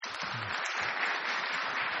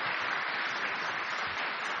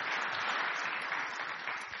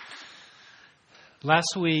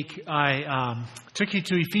Last week, I took you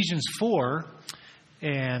to Ephesians 4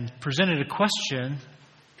 and presented a question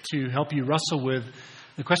to help you wrestle with.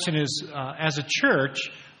 The question is, as a church,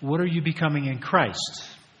 what are you becoming in Christ?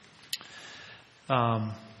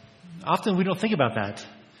 Often we don't think about that.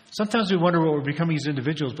 Sometimes we wonder what we're becoming as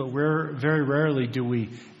individuals, but very rarely do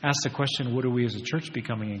we ask the question, what are we as a church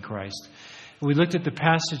becoming in Christ? And we looked at the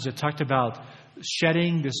passage that talked about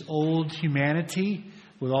shedding this old humanity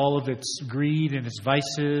with all of its greed and its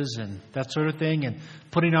vices and that sort of thing, and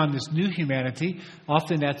putting on this new humanity.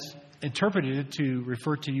 Often that's interpreted to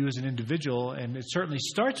refer to you as an individual, and it certainly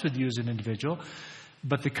starts with you as an individual.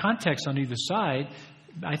 But the context on either side,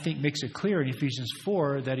 I think, makes it clear in Ephesians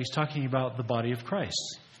 4 that he's talking about the body of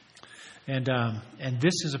Christ. And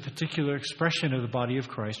this is a particular expression of the body of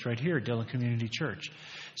Christ right here at Dillon Community Church.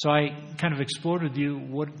 So I kind of explored with you,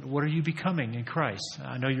 what are you becoming in Christ?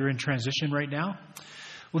 I know you're in transition right now.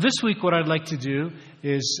 Well, this week what I'd like to do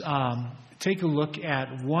is take a look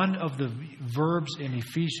at one of the verbs in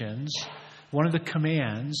Ephesians, one of the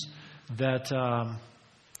commands that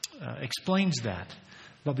explains that.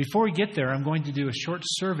 But before we get there, I'm going to do a short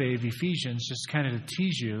survey of Ephesians, just kind of to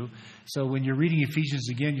tease you. So when you're reading Ephesians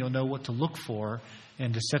again, you'll know what to look for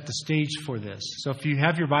and to set the stage for this. So if you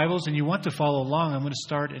have your Bibles and you want to follow along, I'm going to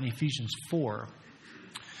start in Ephesians 4.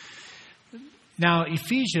 Now,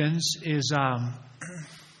 Ephesians is,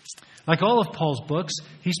 like all of Paul's books,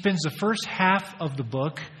 he spends the first half of the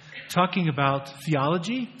book talking about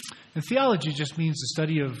theology. And theology just means the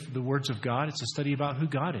study of the words of God. It's a study about who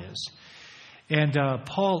God is. And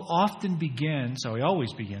Paul often begins, he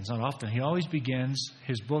always begins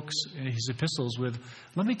his books and his epistles with,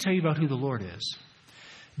 let me tell you about who the Lord is.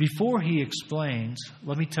 Before he explains,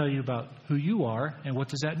 let me tell you about who you are and what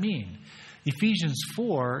does that mean. Ephesians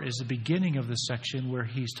 4 is the beginning of this section where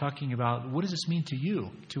he's talking about what does this mean to you,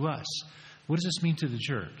 to us? What does this mean to the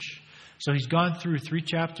church? So he's gone through 3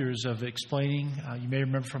 chapters of explaining, you may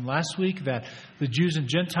remember from last week, that the Jews and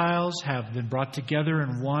Gentiles have been brought together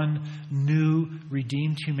in one new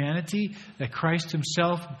redeemed humanity, that Christ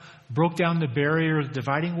himself broke down the barrier of the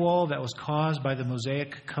dividing wall that was caused by the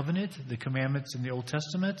Mosaic covenant, the commandments in the Old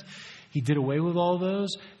Testament. He did away with all those,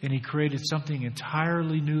 and he created something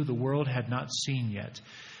entirely new the world had not seen yet.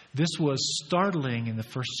 This was startling in the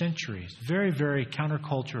first century. Very, very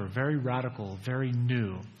counterculture, very radical, very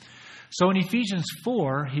new. So in Ephesians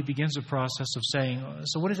 4, he begins the process of saying,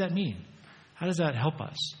 so what does that mean? How does that help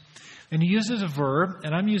us? And he uses a verb,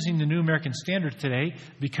 and I'm using the New American Standard today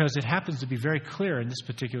because it happens to be very clear in this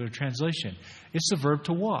particular translation. It's the verb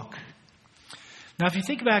to walk. Now, if you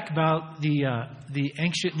think back about the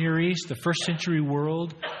ancient Near East, the first century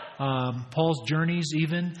world, Paul's journeys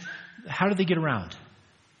even, how did they get around?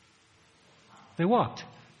 They walked.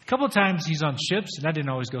 A couple of times he's on ships, and that didn't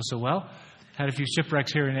always go so well. Had a few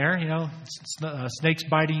shipwrecks here and there, snakes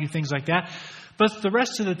biting you, things like that. But the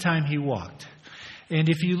rest of the time he walked. And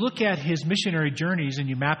if you look at his missionary journeys and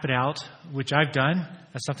you map it out, which I've done,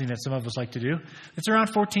 that's something that some of us like to do, it's around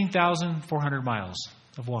 14,400 miles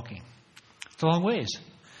of walking. It's a long ways.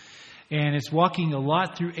 And it's walking a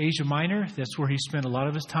lot through Asia Minor. That's where he spent a lot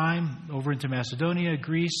of his time, over into Macedonia,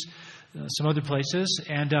 Greece, some other places.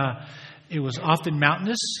 And it was often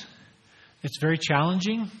mountainous. It's very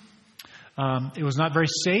challenging. It was not very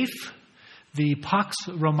safe. The Pax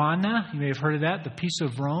Romana, you may have heard of that, the Peace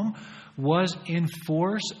of Rome, was in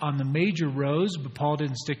force on the major roads, but Paul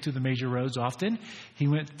didn't stick to the major roads often. He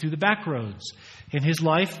went through the back roads. And his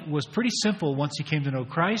life was pretty simple once he came to know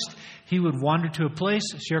Christ. He would wander to a place,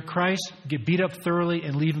 share Christ, get beat up thoroughly,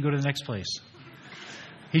 and leave and go to the next place.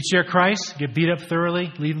 He'd share Christ, get beat up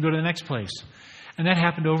thoroughly, leave and go to the next place. And that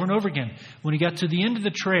happened over and over again. When he got to the end of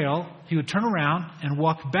the trail, he would turn around and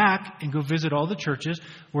walk back and go visit all the churches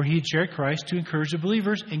where he had shared Christ to encourage the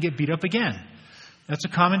believers and get beat up again. That's a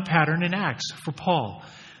common pattern in Acts for Paul.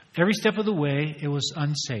 Every step of the way, it was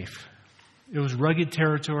unsafe. It was rugged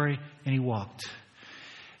territory, and he walked.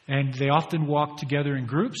 And they often walked together in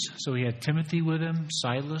groups. So he had Timothy with him,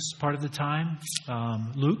 Silas part of the time,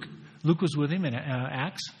 Luke. Luke was with him in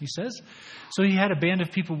Acts, he says. So he had a band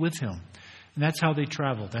of people with him. And that's how they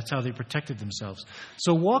traveled. That's how they protected themselves.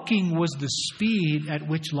 So walking was the speed at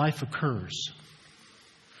which life occurs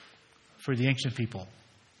for the ancient people.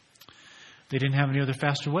 They didn't have any other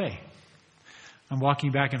faster way. I'm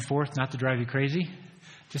walking back and forth, not to drive you crazy,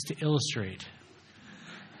 just to illustrate.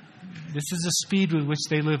 This is the speed with which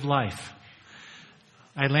they live life.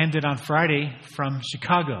 I landed on Friday from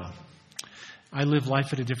Chicago. I live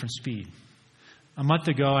life at a different speed. A month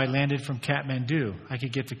ago, I landed from Kathmandu. I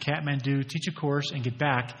could get to Kathmandu, teach a course, and get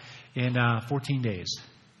back in 14 days.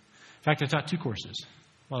 In fact, I taught 2 courses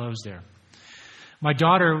while I was there. My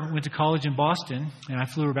daughter went to college in Boston, and I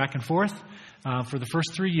flew her back and forth for the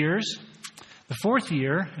first 3 years. The fourth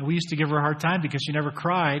year, and we used to give her a hard time because she never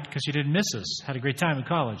cried because she didn't miss us. Had a great time in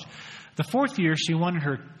college. The fourth year, she wanted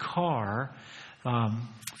her car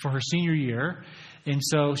for her senior year, and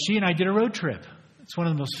so she and I did a road trip. It's one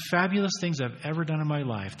of the most fabulous things I've ever done in my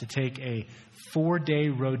life, to take a 4-day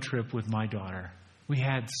road trip with my daughter. We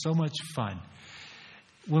had so much fun.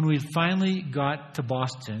 When we finally got to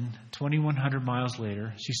Boston, 2,100 miles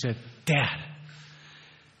later, she said, "Dad,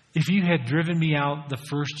 if you had driven me out the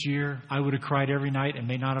first year, I would have cried every night and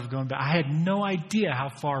may not have gone back." I had no idea how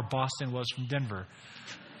far Boston was from Denver,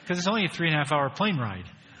 because it's only a 3.5-hour plane ride,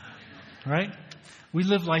 right? We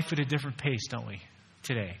live life at a different pace, don't we,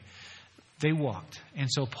 today? They walked. And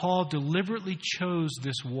so Paul deliberately chose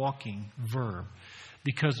this walking verb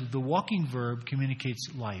because the walking verb communicates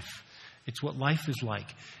life. It's what life is like.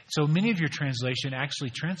 So many of your translation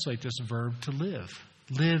actually translate this verb to live.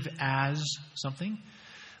 Live as something.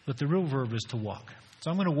 But the real verb is to walk. So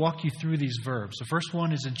I'm going to walk you through these verbs. The first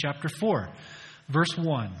one is in chapter 4, verse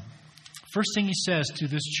 1. First thing he says to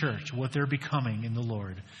this church, what they're becoming in the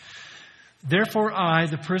Lord. "Therefore I,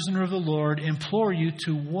 the prisoner of the Lord, implore you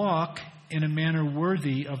to walk in a manner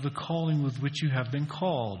worthy of the calling with which you have been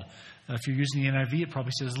called." If you're using the NIV, it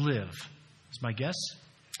probably says live. Is my guess.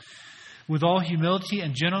 "With all humility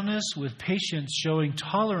and gentleness, with patience, showing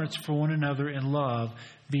tolerance for one another in love,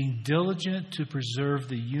 being diligent to preserve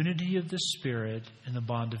the unity of the Spirit in the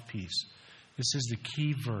bond of peace." This is the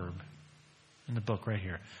key verb in the book right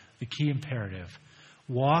here. The key imperative.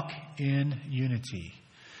 Walk in unity.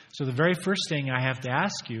 So the very first thing I have to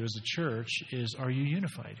ask you as a church is, are you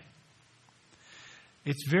unified?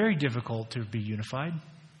 It's very difficult to be unified.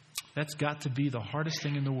 That's got to be the hardest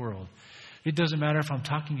thing in the world. It doesn't matter if I'm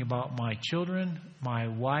talking about my children, my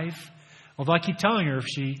wife. Although I keep telling her if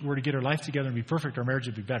she were to get her life together and be perfect, our marriage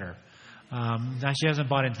would be better. Now she hasn't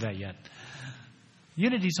bought into that yet.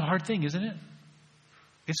 Unity is a hard thing, isn't it?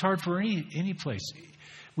 It's hard for any place.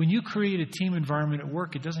 When you create a team environment at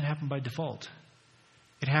work, it doesn't happen by default.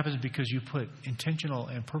 It happens because you put intentional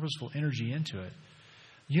and purposeful energy into it.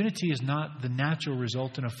 Unity is not the natural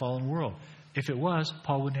result in a fallen world. If it was,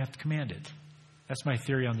 Paul wouldn't have to command it. That's my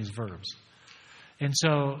theory on these verbs. And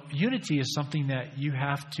so unity is something that you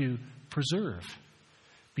have to preserve.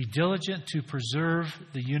 Be diligent to preserve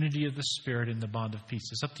the unity of the Spirit in the bond of peace.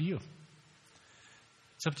 It's up to you.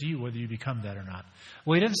 It's up to you whether you become that or not.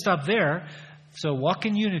 Well, he doesn't stop there. So walk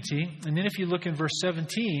in unity. And then if you look in verse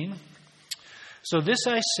 17, "So this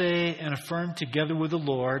I say and affirm together with the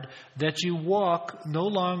Lord, that you walk no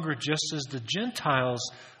longer just as the Gentiles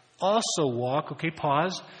also walk." Okay,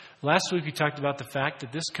 pause. Last week we talked about the fact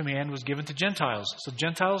that this command was given to Gentiles. So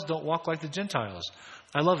Gentiles don't walk like the Gentiles.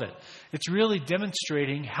 I love it. It's really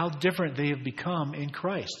demonstrating how different they have become in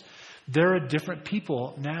Christ. They're a different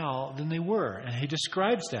people now than they were. And he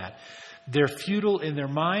describes that. They're futile in their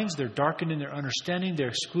minds. They're darkened in their understanding. They're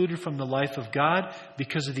excluded from the life of God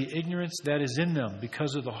because of the ignorance that is in them,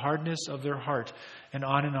 because of the hardness of their heart, and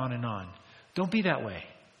on and on and on. Don't be that way.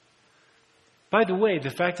 By the way, the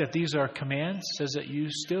fact that these are commands says that you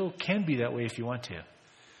still can be that way if you want to.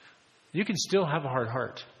 You can still have a hard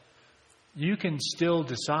heart. You can still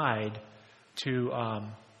decide to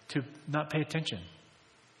not pay attention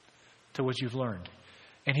to what you've learned.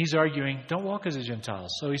 And he's arguing, don't walk as the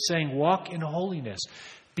Gentiles. So he's saying, walk in holiness.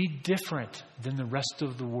 Be different than the rest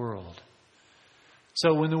of the world.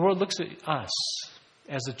 So when the world looks at us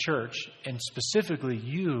as a church, and specifically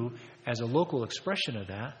you as a local expression of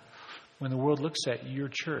that, when the world looks at your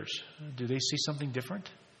church, do they see something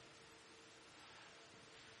different?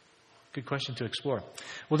 Good question to explore.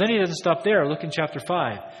 Well, then he doesn't stop there. Look in chapter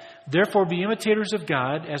 5. "Therefore be imitators of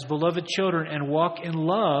God as beloved children, and walk in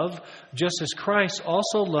love, just as Christ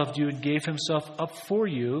also loved you and gave himself up for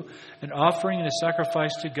you, an offering and a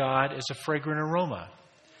sacrifice to God as a fragrant aroma."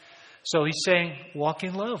 So he's saying, walk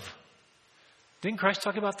in love. Didn't Christ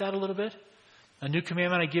talk about that a little bit? "A new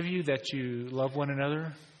commandment I give you, that you love one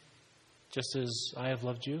another, just as I have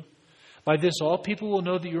loved you. By this all people will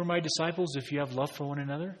know that you are my disciples, if you have love for one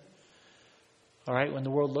another." All right, when the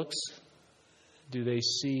world looks, do they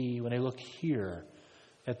see, when they look here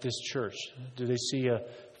at this church, do they see a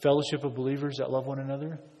fellowship of believers that love one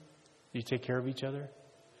another? Do you take care of each other?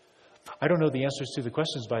 I don't know the answers to the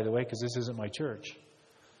questions, by the way, because this isn't my church.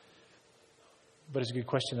 But it's a good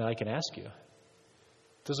question that I can ask you.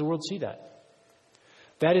 Does the world see that?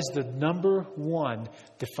 That is the number one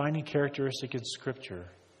defining characteristic in Scripture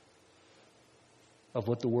of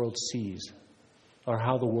what the world sees, or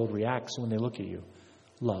how the world reacts when they look at you.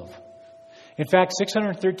 Love. In fact,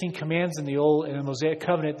 613 commands in the Mosaic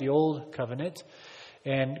covenant, the Old Covenant,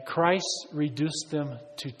 And Christ reduced them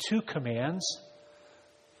to 2 commands.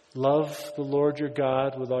 Love the Lord your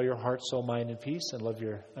God with all your heart, soul, mind, and peace,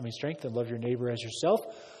 and strength, and love your neighbor as yourself.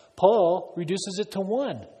 Paul reduces it to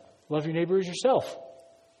 1. Love your neighbor as yourself.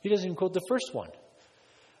 He doesn't even quote the first one.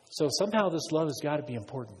 So somehow this love has got to be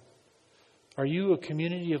important. Are you a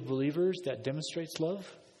community of believers that demonstrates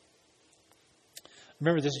love?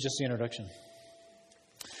 Remember, this is just the introduction.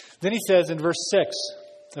 Then he says in verse 6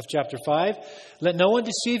 of chapter 5, let no one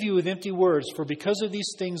deceive you with empty words, for because of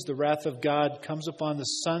these things the wrath of God comes upon the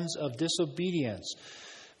sons of disobedience.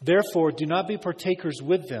 Therefore, do not be partakers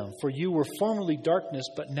with them, for you were formerly darkness,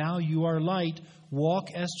 but now you are light. Walk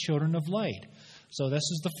as children of light. So this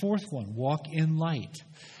is the 4th one, walk in light.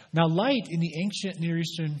 Now, light in the ancient Near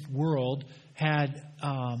Eastern world had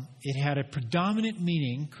a predominant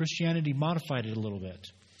meaning. Christianity modified it a little bit.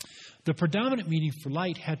 The predominant meaning for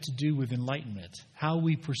light had to do with enlightenment, how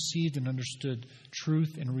we perceived and understood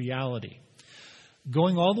truth and reality.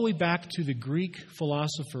 Going all the way back to the Greek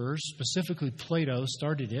philosophers, specifically Plato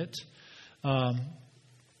started it,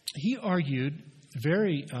 he argued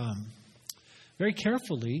very, very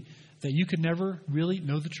carefully that you could never really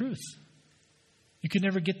know the truth. You could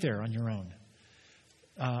never get there on your own.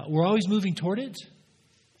 We're always moving toward it,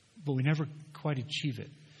 but we never quite achieve it.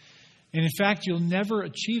 And in fact, you'll never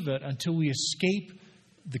achieve it until we escape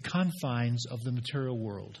the confines of the material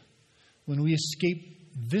world. When we escape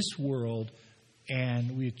this world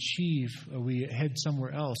and we head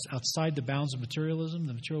somewhere else outside the bounds of materialism,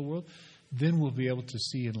 the material world, then we'll be able to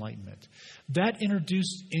see enlightenment. That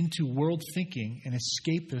introduced into world thinking an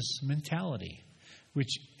escapist mentality,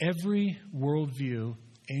 which every worldview,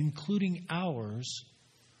 including ours,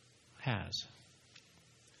 has.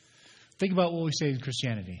 Think about what we say in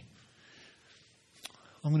Christianity.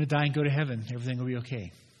 I'm going to die and go to heaven. Everything will be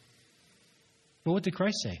okay. But what did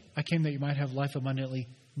Christ say? I came that you might have life abundantly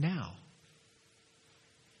now.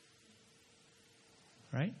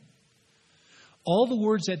 Right? All the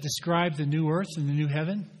words that describe the new earth and the new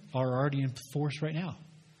heaven are already in force right now.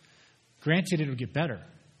 Granted, it'll get better.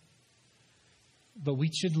 But we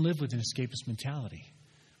shouldn't live with an escapist mentality.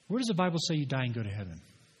 Where does the Bible say you die and go to heaven?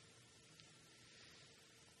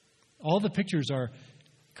 All the pictures are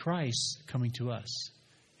Christ coming to us.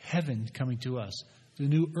 Heaven coming to us. The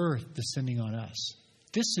new earth descending on us.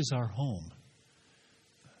 This is our home.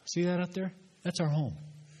 See that up there? That's our home.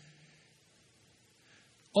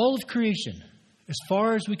 All of creation, as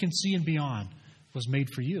far as we can see and beyond, was made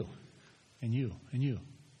for you. And you, and you,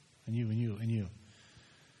 and you, and you, and you.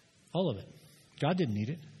 All of it. God didn't need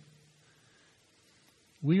it.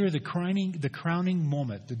 We are the crowning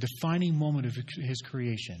moment, the defining moment of His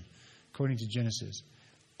creation, according to Genesis.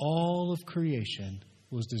 All of creation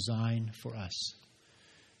was designed for us.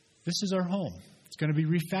 This is our home. It's going to be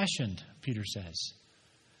refashioned, Peter says.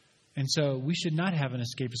 And so we should not have an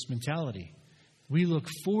escapist mentality. We look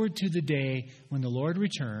forward to the day when the Lord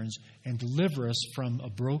returns and delivers us from a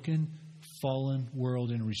broken, fallen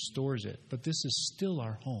world and restores it. But this is still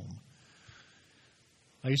our home.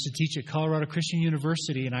 I used to teach at Colorado Christian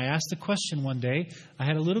University, and I asked the question one day. I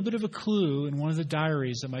had a little bit of a clue in one of the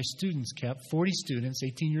diaries that my students kept, 40 students,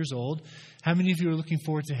 18 years old. How many of you are looking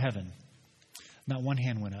forward to heaven? Not one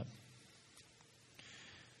hand went up.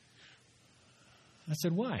 I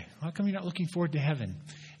said, why? How come you're not looking forward to heaven?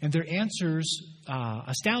 And their answers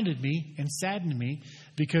astounded me and saddened me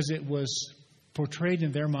because it was portrayed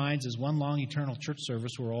in their minds as one long eternal church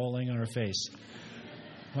service where we're all laying on our face.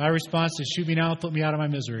 My response is, shoot me now and put me out of my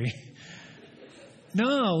misery.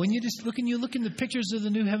 No, when you just look in the pictures of the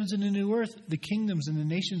new heavens and the new earth, the kingdoms and the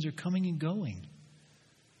nations are coming and going.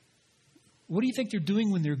 What do you think they're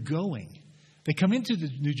doing when they're going? They come into the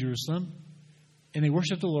New Jerusalem and they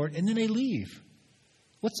worship the Lord and then they leave.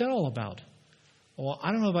 What's that all about? Well,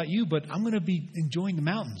 I don't know about you, but I'm going to be enjoying the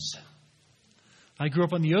mountains. I grew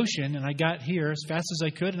up on the ocean and I got here as fast as I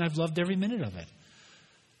could and I've loved every minute of it.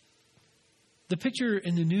 The picture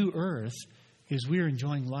in the new earth is we are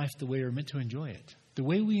enjoying life the way we're meant to enjoy it. The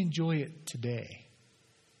way we enjoy it today.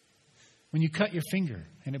 When you cut your finger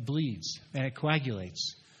and it bleeds and it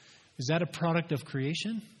coagulates, is that a product of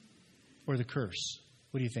creation or the curse?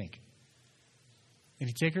 What do you think?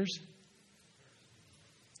 Any takers?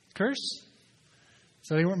 Curse?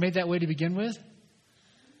 So they weren't made that way to begin with?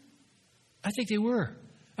 I think they were.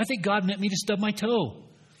 I think God meant me to stub my toe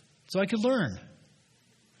so I could learn.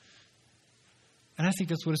 And I think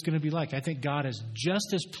that's what it's going to be like. I think God is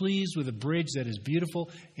just as pleased with a bridge that is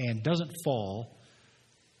beautiful and doesn't fall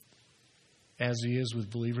as He is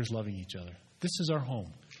with believers loving each other. This is our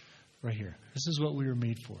home right here. This is what we were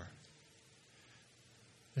made for.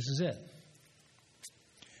 This is it.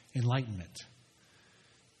 Enlightenment.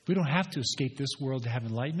 We don't have to escape this world to have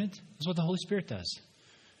enlightenment. That's what the Holy Spirit does.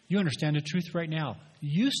 You understand the truth right now.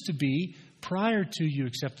 Used to be, prior to you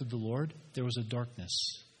accepted the Lord, there was a darkness.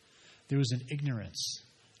 There was an ignorance.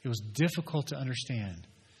 It was difficult to understand.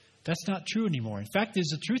 That's not true anymore. In fact, the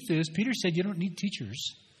truth is, Peter said you don't need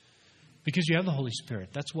teachers because you have the Holy Spirit.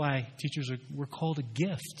 That's why we're called a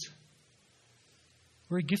gift.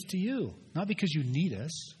 We're a gift to you, not because you need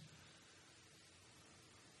us,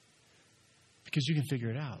 because you can figure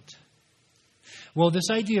it out. Well, this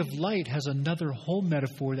idea of light has another whole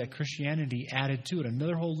metaphor that Christianity added to it,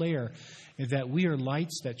 another whole layer, is that we are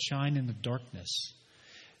lights that shine in the darkness.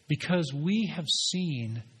 Because we have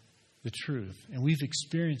seen the truth and we've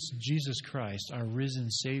experienced Jesus Christ, our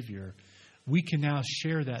risen Savior, we can now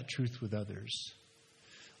share that truth with others.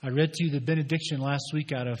 I read to you the benediction last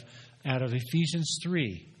week out of Ephesians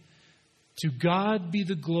 3. To God be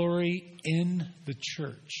the glory in the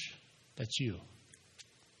church. That's you.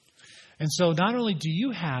 And so not only do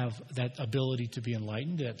you have that ability to be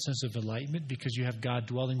enlightened, that sense of enlightenment, because you have God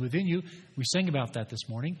dwelling within you. We sang about that this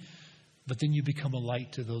morning. But then you become a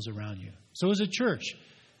light to those around you. So as a church,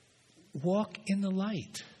 walk in the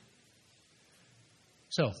light.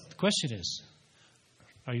 So the question is,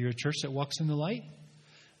 are you a church that walks in the light?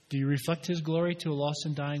 Do you reflect His glory to a lost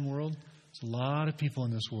and dying world? There's a lot of people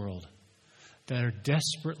in this world that are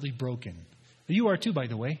desperately broken. You are too, by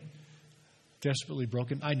the way. Desperately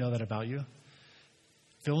broken. I know that about you.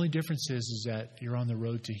 The only difference is that you're on the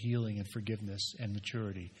road to healing and forgiveness and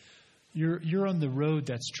maturity. You're on the road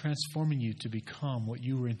that's transforming you to become what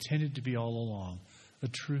you were intended to be all along, a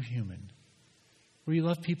true human. Where you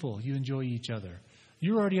love people, you enjoy each other.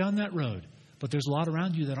 You're already on that road, but there's a lot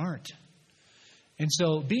around you that aren't. And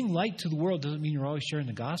so being light to the world doesn't mean you're always sharing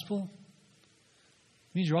the gospel.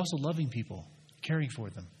 It means you're also loving people, caring for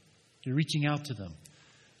them. You're reaching out to them.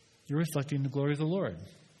 You're reflecting the glory of the Lord.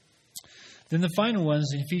 Then the final one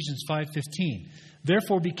is in Ephesians 5:15.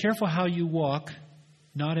 Therefore be careful how you walk,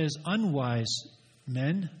 not as unwise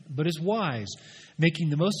men, but as wise, making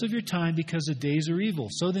the most of your time because the days are evil.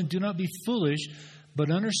 So then do not be foolish,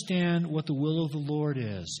 but understand what the will of the Lord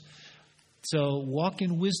is. So walk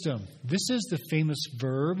in wisdom. This is the famous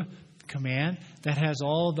verb, command, that has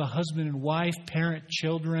all the husband and wife, parent,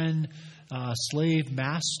 children, slave,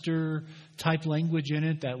 master type language in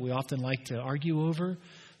it that we often like to argue over.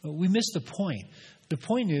 But we miss the point. The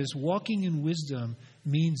point is, walking in wisdom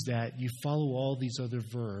means that you follow all these other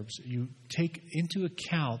verbs. You take into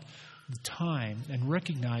account the time and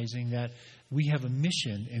recognizing that we have a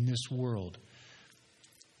mission in this world.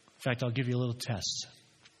 In fact, I'll give you a little test.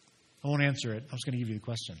 I won't answer it. I'm just going to give you the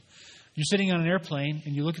question. You're sitting on an airplane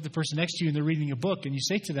and you look at the person next to you and they're reading a book and you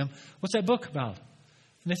say to them, "What's that book about?"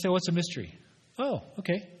 And they say, "What's a mystery?" "Oh,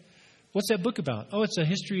 okay. What's that book about?" "Oh, it's a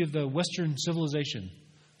history of the Western civilization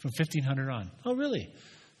from 1500 on." "Oh, really?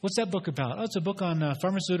 What's that book about?" "Oh, it's a book on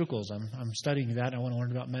pharmaceuticals. I'm studying that and I want to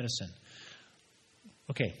learn about medicine."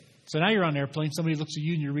 Okay, so now you're on an airplane. Somebody looks at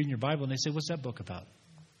you and you're reading your Bible and they say, "What's that book about?"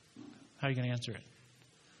 How are you going to answer it?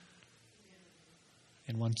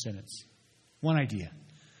 In one sentence. One idea.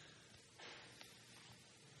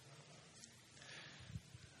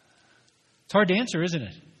 It's hard to answer, isn't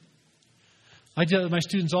it? I tell my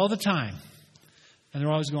students all the time, and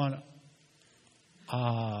they're always going,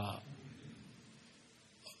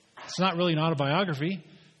 it's not really an autobiography.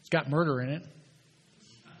 It's got murder in it.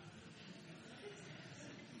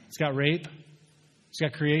 It's got rape. It's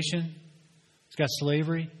got creation. It's got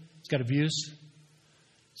slavery. It's got abuse.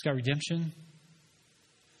 It's got redemption.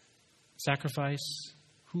 Sacrifice.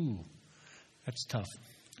 That's tough.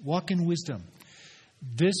 Walk in wisdom.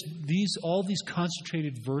 All these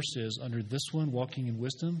concentrated verses under this one, walking in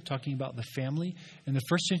wisdom, talking about the family. In the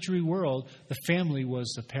first century world, the family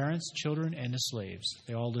was the parents, children, and the slaves.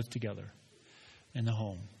 They all lived together in the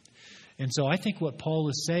home. And so I think what Paul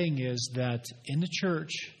is saying is that in the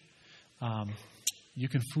church, you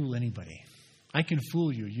can fool anybody. I can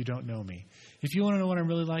fool you. You don't know me. If you want to know what I'm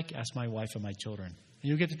really like, ask my wife and my children, and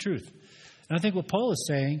you'll get the truth. And I think what Paul is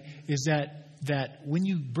saying is that when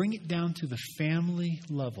you bring it down to the family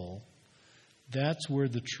level, that's where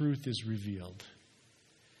the truth is revealed.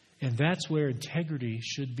 And that's where integrity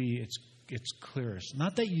should be its clearest.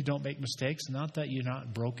 Not that you don't make mistakes, not that you're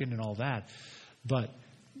not broken and all that, but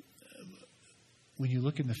when you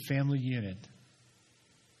look in the family unit,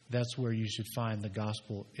 that's where you should find the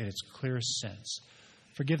gospel in its clearest sense.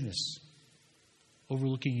 Forgiveness,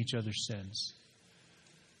 overlooking each other's sins,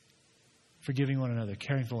 forgiving one another,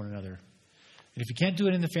 caring for one another. And if you can't do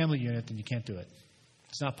it in the family unit, then you can't do it.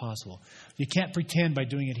 It's not possible. You can't pretend by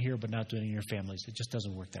doing it here but not doing it in your families. It just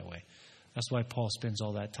doesn't work that way. That's why Paul spends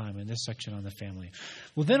all that time in this section on the family.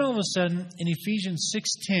 Well, then all of a sudden, in Ephesians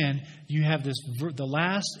 6:10, you have the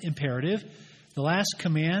last imperative, the last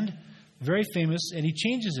command, very famous, and he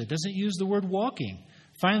changes it. Doesn't use the word walking.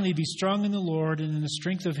 Finally, be strong in the Lord and in the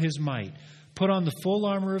strength of his might. Put on the full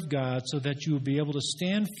armor of God so that you will be able to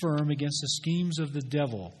stand firm against the schemes of the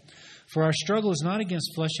devil. For our struggle is not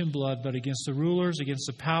against flesh and blood, but against the rulers, against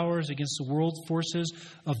the powers, against the world forces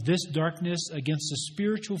of this darkness, against the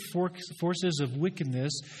spiritual forces of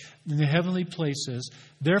wickedness in the heavenly places.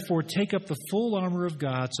 Therefore, take up the full armor of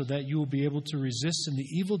God so that you will be able to resist in the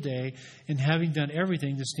evil day, and having done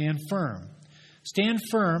everything, to stand firm. Stand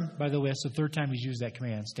firm, by the way, that's the third time he's used that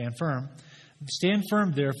command, stand firm. Stand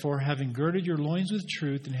firm, therefore, having girded your loins with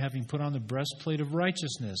truth, and having put on the breastplate of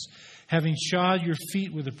righteousness, having shod your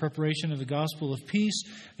feet with the preparation of the gospel of peace,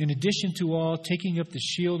 in addition to all, taking up the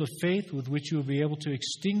shield of faith with which you will be able to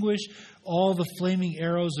extinguish all the flaming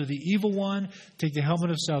arrows of the evil one. Take the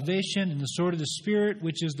helmet of salvation and the sword of the Spirit,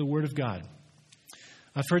 which is the word of God.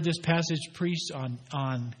 I've heard this passage preached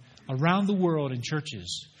on around the world in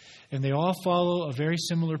churches, and they all follow a very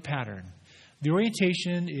similar pattern. The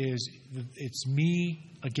orientation is, it's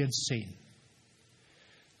me against Satan.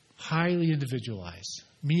 Highly individualized.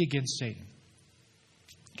 Me against Satan.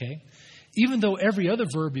 Okay? Even though every other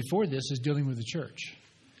verb before this is dealing with the church,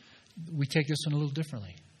 we take this one a little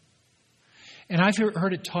differently. And I've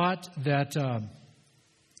heard it taught that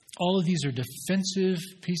all of these are defensive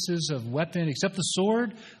pieces of weapon, except the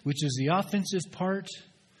sword, which is the offensive part.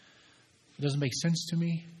 It doesn't make sense to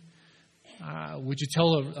me. Would you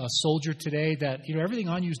tell a soldier today that everything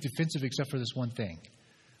on you is defensive except for this one thing?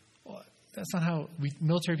 Well, that's not how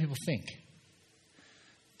military people think.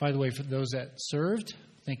 By the way, for those that served,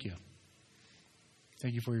 thank you.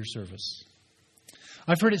 Thank you for your service.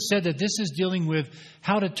 I've heard it said that this is dealing with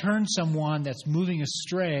how to turn someone that's moving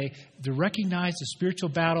astray, to recognize the spiritual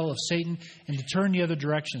battle of Satan and to turn the other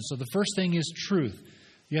direction. So the first thing is truth.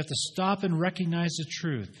 You have to stop and recognize the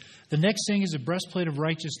truth. The next thing is a breastplate of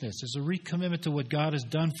righteousness. It's a recommitment to what God has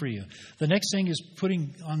done for you. The next thing is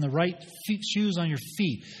putting on the right shoes on your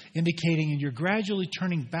feet, indicating you're gradually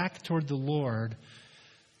turning back toward the Lord.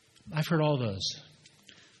 I've heard all those.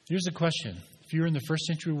 Here's the question. If you're in the first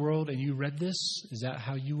century world and you read this, is that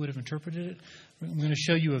how you would have interpreted it? I'm going to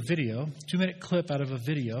show you a video, 2-minute clip out of a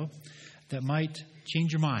video that might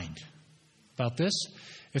change your mind about this.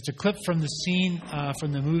 It's a clip from the scene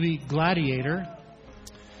from the movie Gladiator.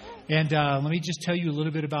 And let me just tell you a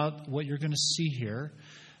little bit about what you're going to see here.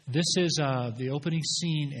 This is the opening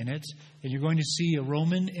scene in it. And you're going to see a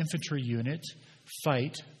Roman infantry unit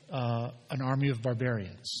fight an army of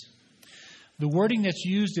barbarians. The wording that's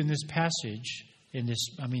used in this passage, the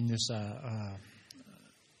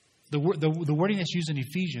wording that's used in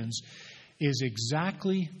Ephesians is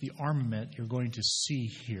exactly the armament you're going to see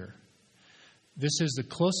here. This is the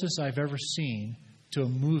closest I've ever seen to a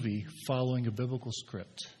movie following a biblical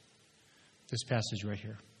script. This passage right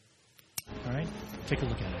here. All right? Take a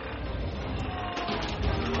look at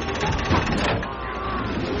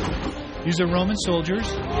it. These are Roman soldiers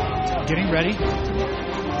getting ready.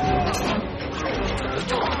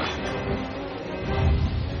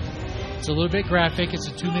 It's a little bit graphic. It's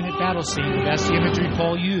a 2-minute battle scene, but that's the imagery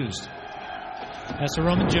Paul used. That's the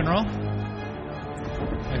Roman general,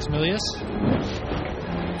 Maximilius.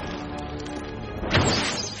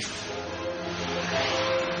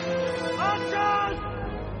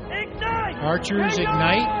 Archers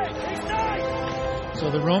ignite. So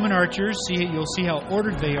the Roman archers, you'll see how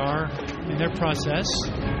ordered they are in their process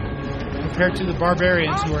compared to the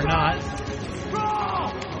barbarians who are not.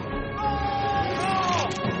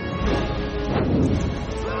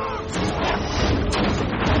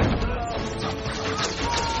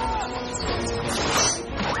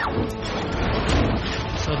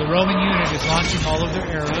 So the Roman unit is launching all of their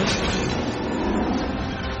arrows.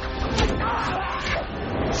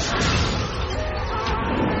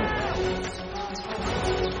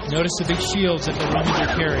 Notice the big shields that the Romans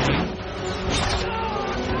are carrying.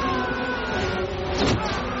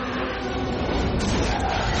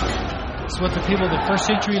 It's what the people of the first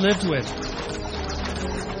century lived with.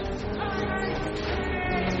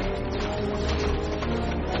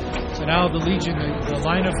 So now the legion, the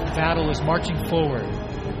line of battle is marching forward.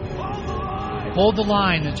 Hold the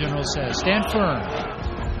line, the general says. Stand firm.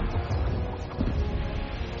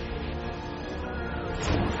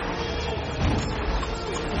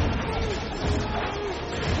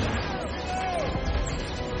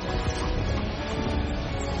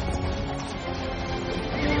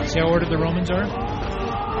 See how ordered the Romans are?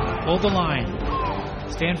 Hold the line.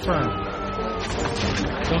 Stand firm.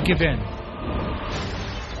 Don't give in.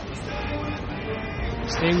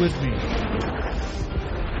 Stay with me.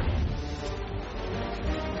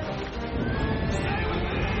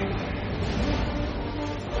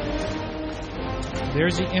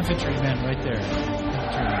 There's the infantrymen right there.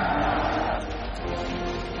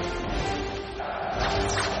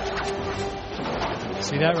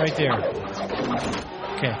 See that right there?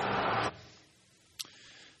 Okay.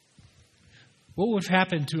 What would have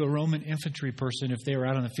happened to a Roman infantry person if they were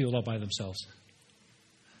out on the field all by themselves?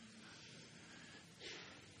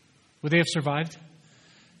 Would they have survived?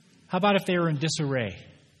 How about if they were in disarray?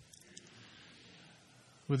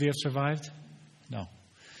 Would they have survived? No.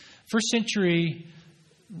 First century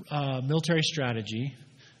military strategy,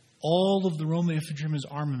 all of the Roman infantrymen's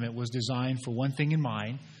armament was designed for one thing in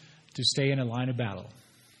mind, to stay in a line of battle.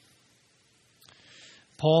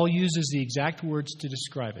 Paul uses the exact words to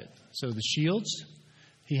describe it. So the shields,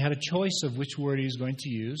 he had a choice of which word he was going to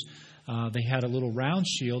use. They had a little round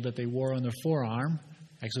shield that they wore on their forearm.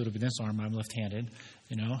 Actually, it would have been this arm. I'm left-handed,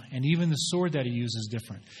 And even the sword that he used is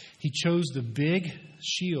different. He chose the big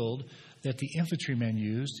shield that the infantrymen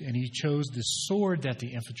used, and he chose the sword that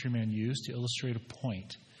the infantrymen used to illustrate a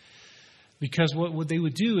point. Because what they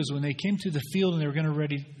would do is when they came to the field and they were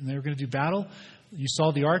going to do battle, you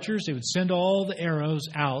saw the archers, they would send all the arrows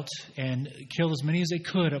out and kill as many as they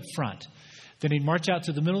could up front. Then they'd march out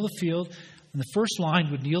to the middle of the field, and the first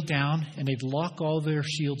line would kneel down, and they'd lock all their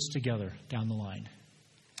shields together down the line.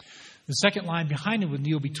 The second line behind them would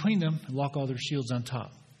kneel between them and lock all their shields on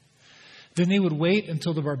top. Then they would wait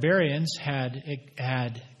until the barbarians had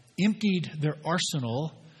emptied their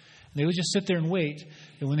arsenal. They would just sit there and wait.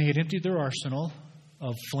 And when they had emptied their arsenal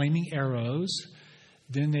of flaming arrows,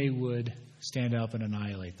 then they would stand up and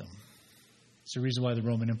annihilate them. It's the reason why the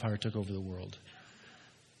Roman Empire took over the world.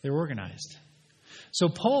 They were organized. So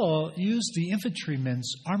Paul used the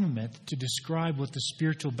infantrymen's armament to describe what the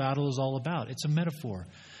spiritual battle is all about. It's a metaphor.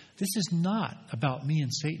 This is not about me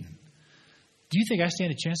and Satan. Do you think I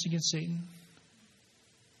stand a chance against Satan?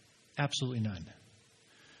 Absolutely none.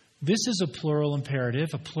 This is a plural imperative,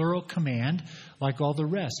 a plural command, like all the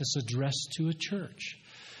rest. It's addressed to a church.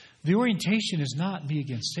 The orientation is not me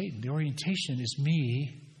against Satan. The orientation is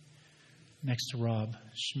me next to Rob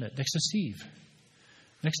Schmidt, next to Steve,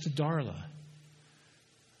 next to Darla.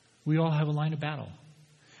 We all have a line of battle.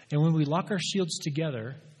 And when we lock our shields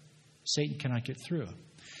together, Satan cannot get through.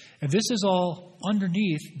 And this is all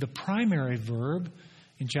underneath the primary verb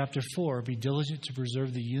in chapter 4, be diligent to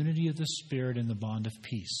preserve the unity of the Spirit in the bond of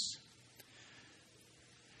peace.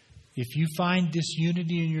 If you find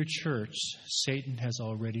disunity in your church, Satan has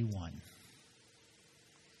already won.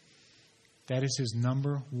 That is his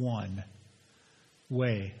number one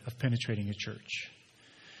way of penetrating a church.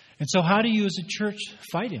 And so how do you as a church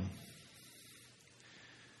fight him?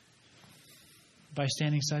 By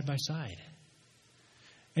standing side by side.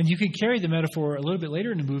 And you can carry the metaphor a little bit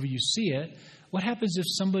later in the movie, you see it. What happens if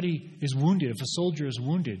somebody is wounded, if a soldier is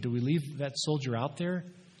wounded? Do we leave that soldier out there?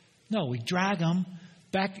 No, we drag them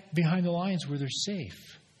back behind the lines where they're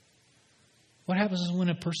safe. What happens when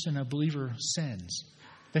a person, a believer, sins?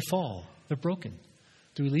 They fall. They're broken.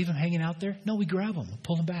 Do we leave them hanging out there? No, we grab them and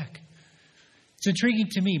pull them back. It's intriguing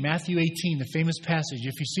to me, Matthew 18, the famous passage.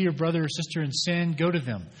 If you see your brother or sister in sin, go to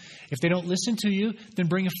them. If they don't listen to you, then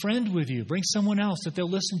bring a friend with you. Bring someone else that they'll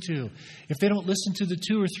listen to. If they don't listen to the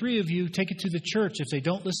 2 or 3 of you, take it to the church. If they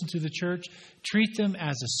don't listen to the church, treat them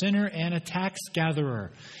as a sinner and a tax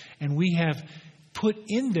gatherer. And we have put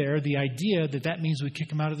in there the idea that that means we kick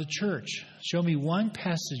them out of the church. Show me one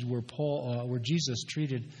passage where Jesus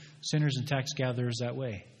treated sinners and tax gatherers that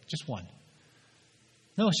way. Just one.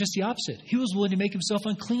 No, it's just the opposite. He was willing to make himself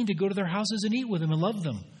unclean to go to their houses and eat with them and love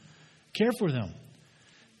them, care for them.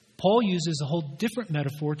 Paul uses a whole different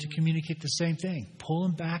metaphor to communicate the same thing. Pull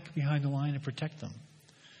them back behind the line and protect them.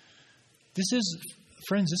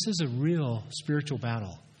 Friends, this is a real spiritual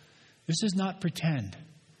battle. This is not pretend.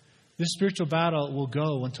 This spiritual battle will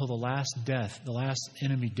go until the last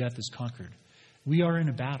enemy death is conquered. We are in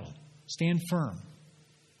a battle. Stand firm.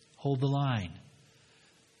 Hold the line.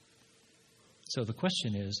 So the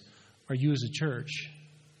question is, are you as a church,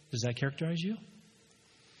 does that characterize you?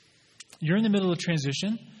 You're in the middle of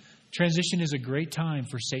transition. Transition is a great time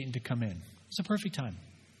for Satan to come in. It's a perfect time.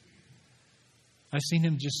 I've seen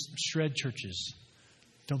him just shred churches.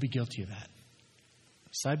 Don't be guilty of that.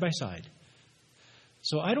 Side by side.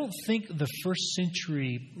 So I don't think the first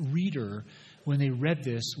century reader, when they read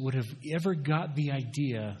this, would have ever got the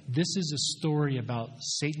idea, this is a story about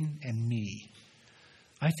Satan and me.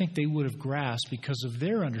 I think they would have grasped, because of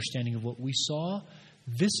their understanding of what we saw,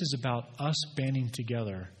 this is about us banding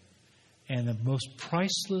together. And the most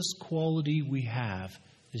priceless quality we have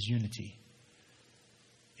is unity.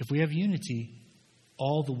 If we have unity,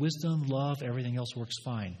 all the wisdom, love, everything else works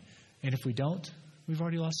fine. And if we don't, we've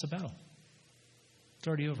already lost the battle. It's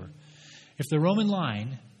already over. If the Roman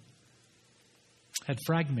line had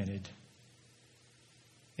fragmented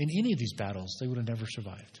in any of these battles, they would have never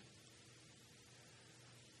survived.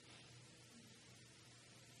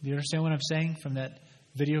 Do you understand what I'm saying from that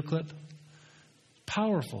video clip?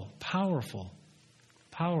 Powerful, powerful,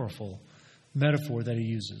 powerful metaphor that he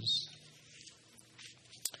uses.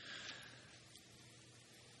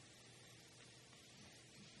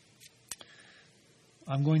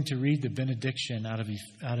 I'm going to read the benediction out of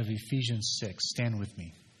Ephesians 6. Stand with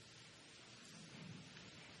me.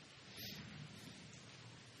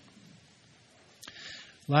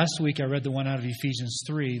 Last week I read the one out of Ephesians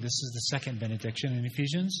 3. This is the second benediction in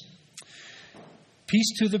Ephesians.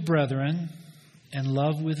 Peace to the brethren and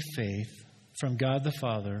love with faith from God the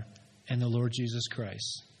Father and the Lord Jesus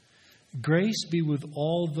Christ. Grace be with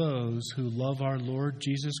all those who love our Lord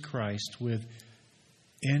Jesus Christ with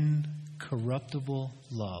incorruptible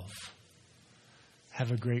love.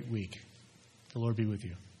 Have a great week. The Lord be with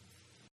you.